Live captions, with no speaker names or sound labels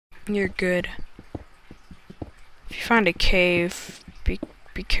you're good. If you find a cave, be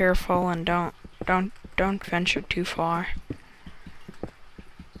careful and don't venture too far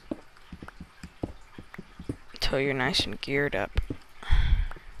until you're nice and geared up.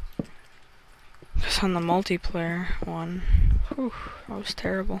 Because on the multiplayer one, whew, that was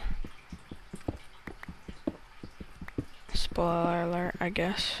terrible. Spoiler alert, I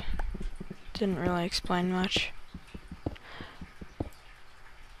guess. Didn't really explain much.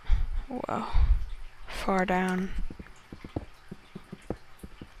 Whoa. Far down.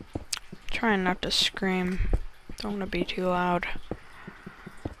 Trying not to scream. Don't want to be too loud.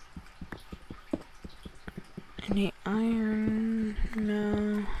 Any iron?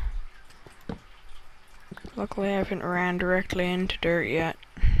 No. Luckily I haven't ran directly into dirt yet.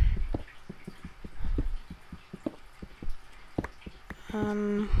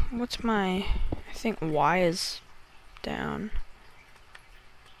 What's my... I think Y is down.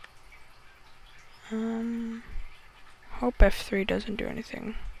 Hope F3 doesn't do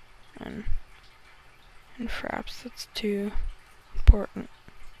anything. And perhaps that's too important.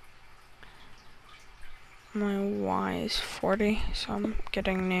 My Y is 40, so I'm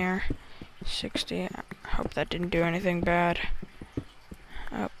getting near 60. I hope that didn't do anything bad.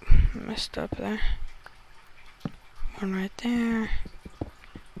 Oh, messed up there. One right there.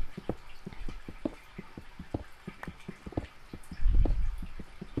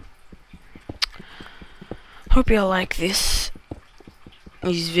 Hope y'all like these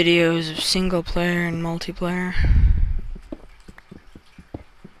videos of single player and multiplayer.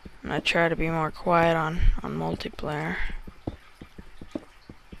 I try to be more quiet on multiplayer.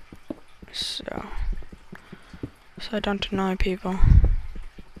 So I don't annoy people.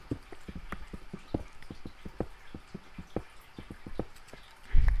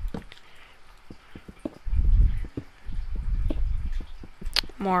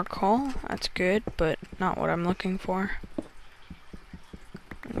 More coal, that's good, but not what I'm looking for.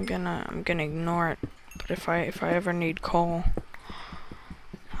 I'm gonna ignore it. But if I ever need coal,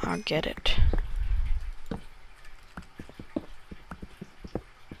 I'll get it.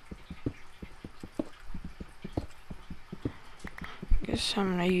 Guess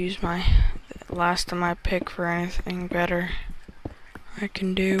I'm gonna use my last of my pick for anything better I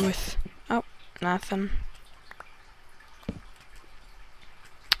can do with. Oh, nothing.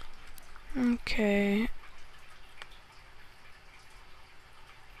 Okay.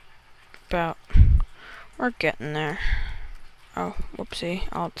 We're getting there. Oh, whoopsie,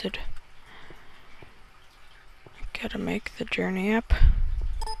 altered. Gotta make the journey up.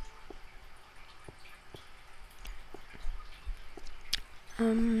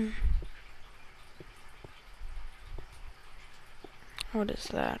 What is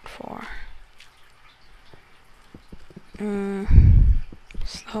that for?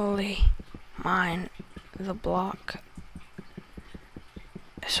 Slowly mine the block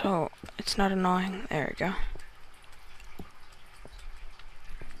so it's not annoying. There we go.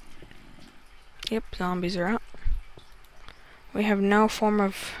 Yep, zombies are out. We have no form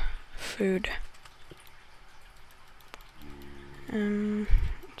of food. It's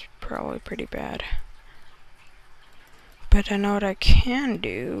probably pretty bad. But I know what I can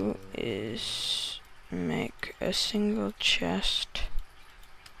do is make a single chest.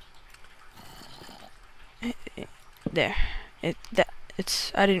 There.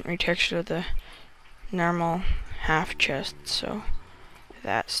 I didn't retexture the normal half chest, so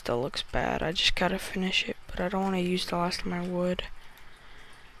that still looks bad. I just gotta finish it, but I don't want to use the last of my wood.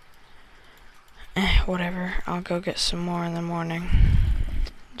 Whatever. I'll go get some more in the morning.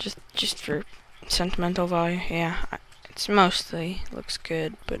 Just for sentimental value. Yeah, it's mostly looks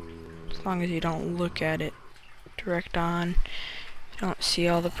good, but as long as you don't look at it direct on, you don't see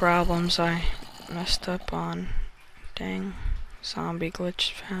all the problems I messed up on. Dang. Zombie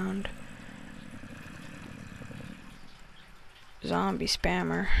glitch found. Zombie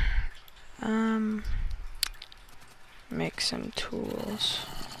spammer. Make some tools.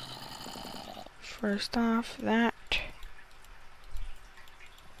 First off, that.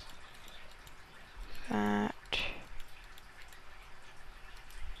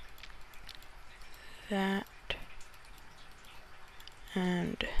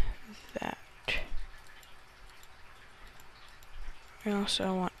 And that. We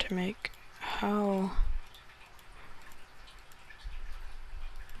also want to make hoe.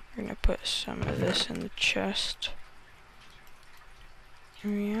 We're gonna put some of this in the chest.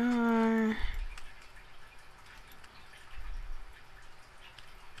 Here we are.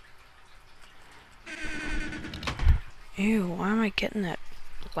 Ew, why am I getting that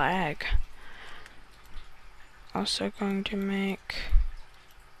lag? Also going to make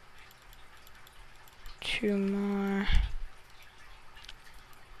 2 more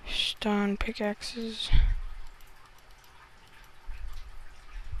stone pickaxes.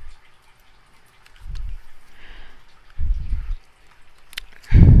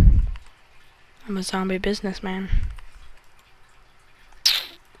 I'm a zombie businessman.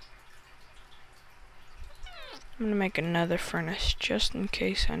 I'm gonna make another furnace just in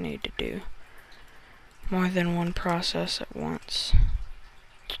case I need to do more than one process at once.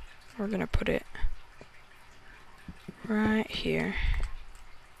 We're gonna put it right here.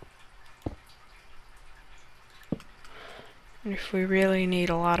 And if we really need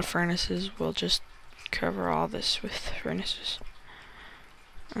a lot of furnaces, we'll just cover all this with furnaces.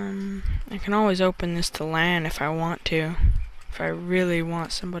 I can always open this to LAN if I want to. If I really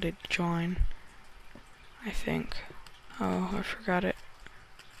want somebody to join. I think. Oh, I forgot it.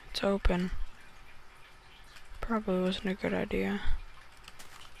 It's open. Probably wasn't a good idea.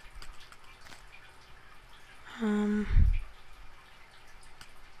 Don't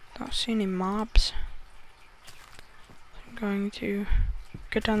see any mobs. I'm going to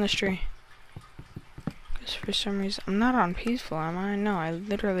get down this tree. Because for some reason, I'm not on peaceful, am I? No, I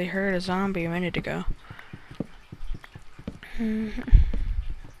literally heard a zombie a minute ago. Here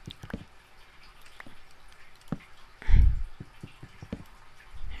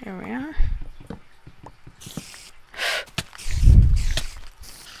we are.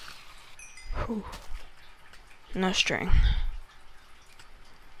 Whew. No string.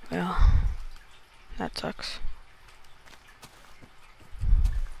 Well, that sucks.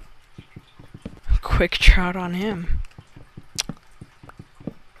 Quick trout on him.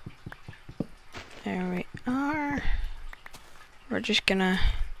 There we are. We're just gonna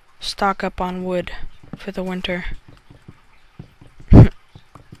stock up on wood for the winter. I'm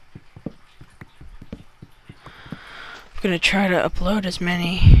gonna try to upload as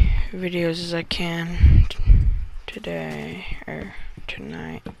many videos as I can today, or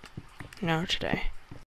tonight. No, today.